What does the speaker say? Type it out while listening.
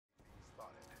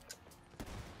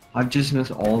I've just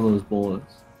missed all those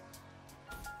bullets.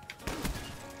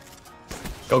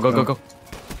 Go, go, go, go.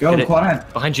 Go,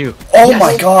 quad. Behind you. Oh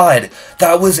my god!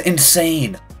 That was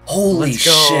insane! Holy Let's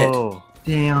go.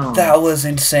 shit! Damn. That was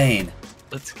insane!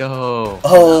 Let's go.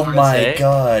 Oh my RSA?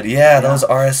 god, yeah, that was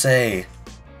RSA.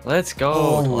 Let's go.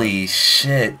 Holy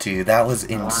shit, dude, that was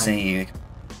insane.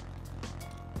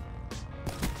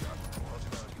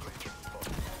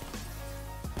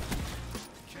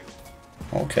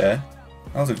 Okay,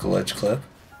 that was a glitch clip.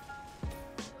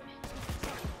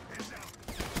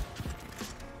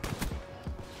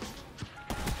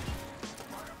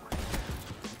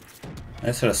 I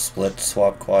just hit a split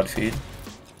swap quad feed.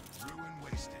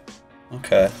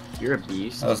 Okay, You're a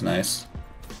beast. that was nice.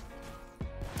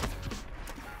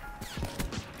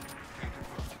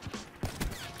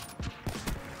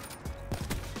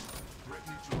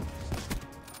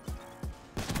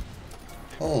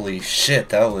 Holy shit,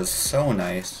 that was so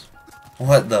nice.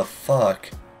 What the fuck?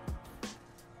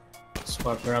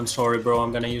 Swiper, I'm sorry, bro.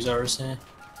 I'm gonna use RSA.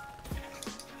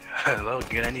 Well,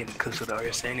 good. I need inclusive with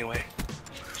RSA anyway.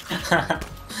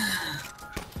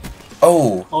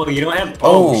 Oh! Oh, you don't have.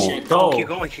 Oh. Oh, shit. Go. Keep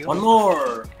going, keep One going.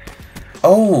 more.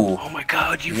 Oh! Oh my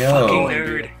god, you Yo. fucking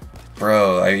nerd.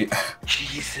 Bro,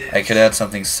 Jesus. I could have had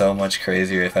something so much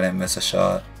crazier if I didn't miss a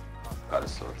shot. Gotta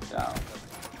source down.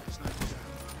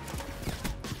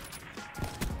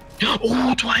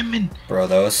 Oh, Twyman. Bro,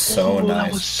 that was so Oh, nice.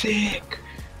 that was sick.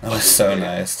 That was so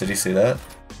nice. Did you see that?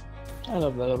 I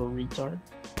love that little retard.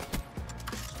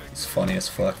 He's funny as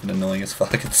fuck and annoying as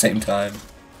fuck at the same time.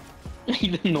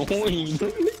 He's annoying.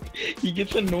 He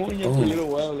gets annoying after a Ooh. little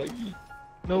while. Like,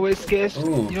 No, it's Scarce.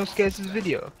 Ooh. You know Scarce's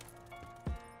video?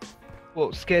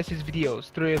 Well, Scarce's videos,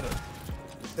 3 of them.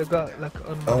 They got like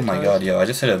Oh my god, yo, I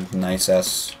just hit a nice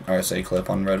ass RSA clip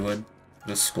on Redwood.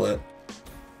 Just split.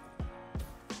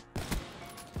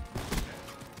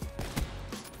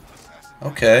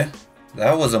 Okay.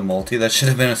 That was a multi. That should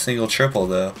have been a single triple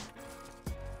though.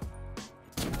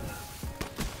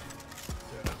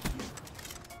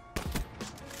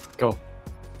 Go.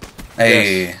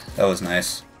 Hey, Yes. that was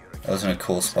nice. That was in a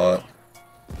cool spot.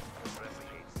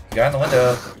 Guy in the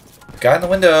window. Guy in the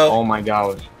window. Oh my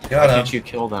god. Got Why him. can't you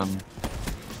kill them?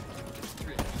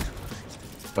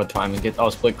 Go time and get. Oh,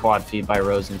 split quad feed by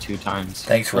Rosen 2 times.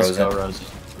 Thanks, Let's Rosen. go, Rosen.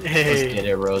 Let's get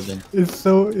it, Rosen. It's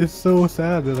so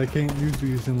sad that I can't use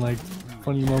these in like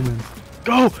funny moments.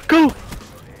 Go, go.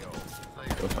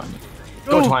 Go Twyman.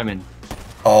 Go Twyman.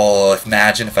 Oh,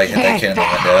 imagine if I hit that kid in the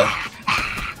window.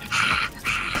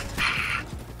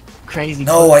 Crazy.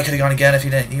 No, I could have gone again if he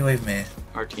didn't E-wave me.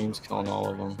 Our team's killing all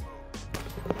of them.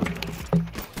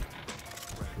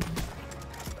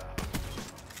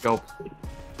 Go.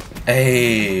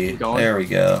 Hey, Keep going. there we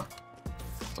go.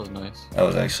 That was nice. That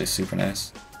was actually super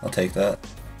nice. I'll take that.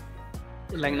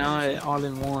 like now all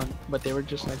in one, but they were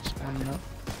just like spamming up.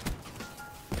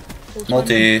 Oh,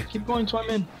 Multi. Twyman. Keep going,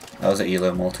 Twyman. That was an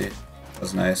ELO multi. That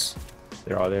was nice.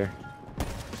 They're all there.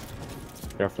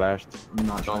 They're flashed.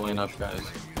 Don't line up, guys.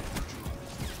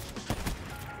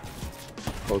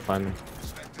 Go Twyman.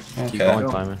 Keep Okay. going,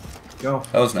 Twyman. Go.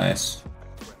 That was nice.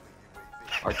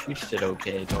 Our Twitch did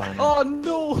okay, Twyman. Oh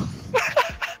no!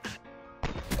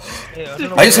 Hey, I don't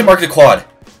know I just hit marked a quad.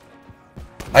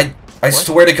 I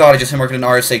swear to god I just hit marked an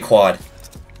RSA quad.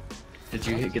 Did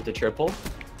you get the triple?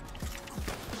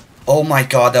 Oh my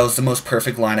god, that was the most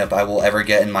perfect lineup I will ever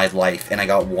get in my life, and I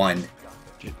got one.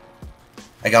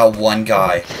 I got one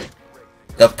guy.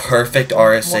 The perfect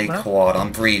RSA What, man? quad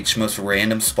on breach, most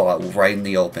random spot right in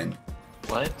the open.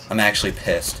 What? I'm actually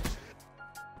pissed.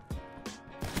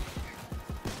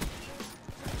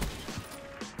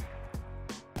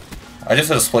 I just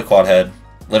hit a split quad head.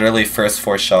 Literally first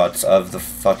 4 shots of the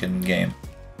fucking game.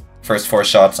 First 4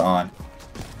 shots on.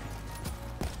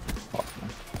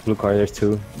 Blue car, there's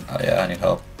 2. Oh yeah, I need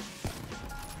help.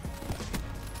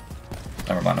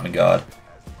 Never mind, I'm in God.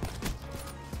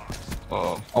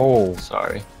 Oh, Oh,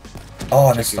 sorry. Oh, I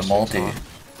Check missed your the streaks multi. on.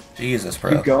 Jesus,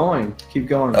 bro. Keep going. Keep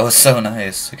going. That was so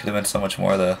nice. It could have been so much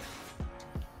more though.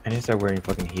 I need to start wearing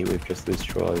fucking heat wave just to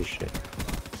destroy all this shit.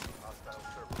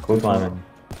 Go Twyman.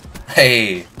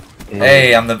 Hey!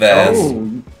 Hey, I'm the best.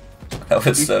 Oh, That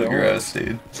was keep so going. gross,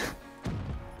 dude.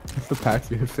 It's the packs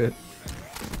you fit.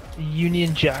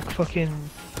 Union Jack fucking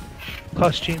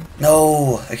costume.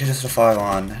 No! I could just hit a 5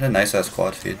 on. I had a nice ass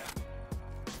quad feed.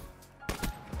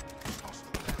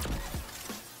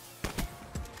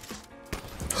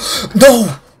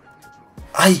 No!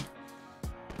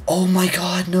 Oh my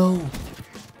god, no!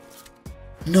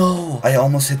 No! I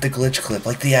almost hit the glitch clip,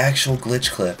 like the actual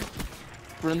glitch clip.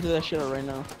 Run to that shit out right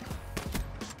now.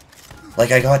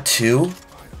 Like I got 2,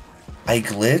 I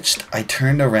glitched, I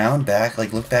turned around back,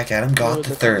 like looked back at him, got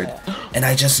the third, and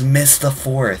I just missed the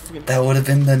fourth. That would have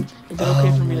been the... Is it okay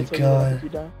Oh for me my to tell you what if you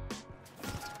god. die?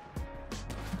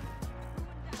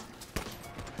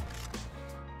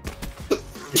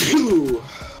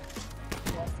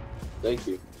 Thank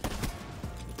you.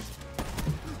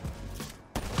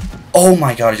 Oh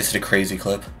my god, I just hit a crazy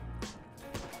clip.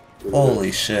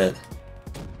 Holy shit.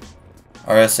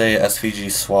 RSA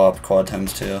SVG swap quad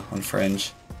times 2 on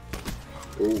Fringe.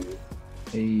 Ooh.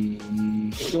 Hey.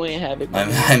 You ain't have it.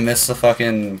 I missed the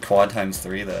fucking quad times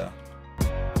 3 though.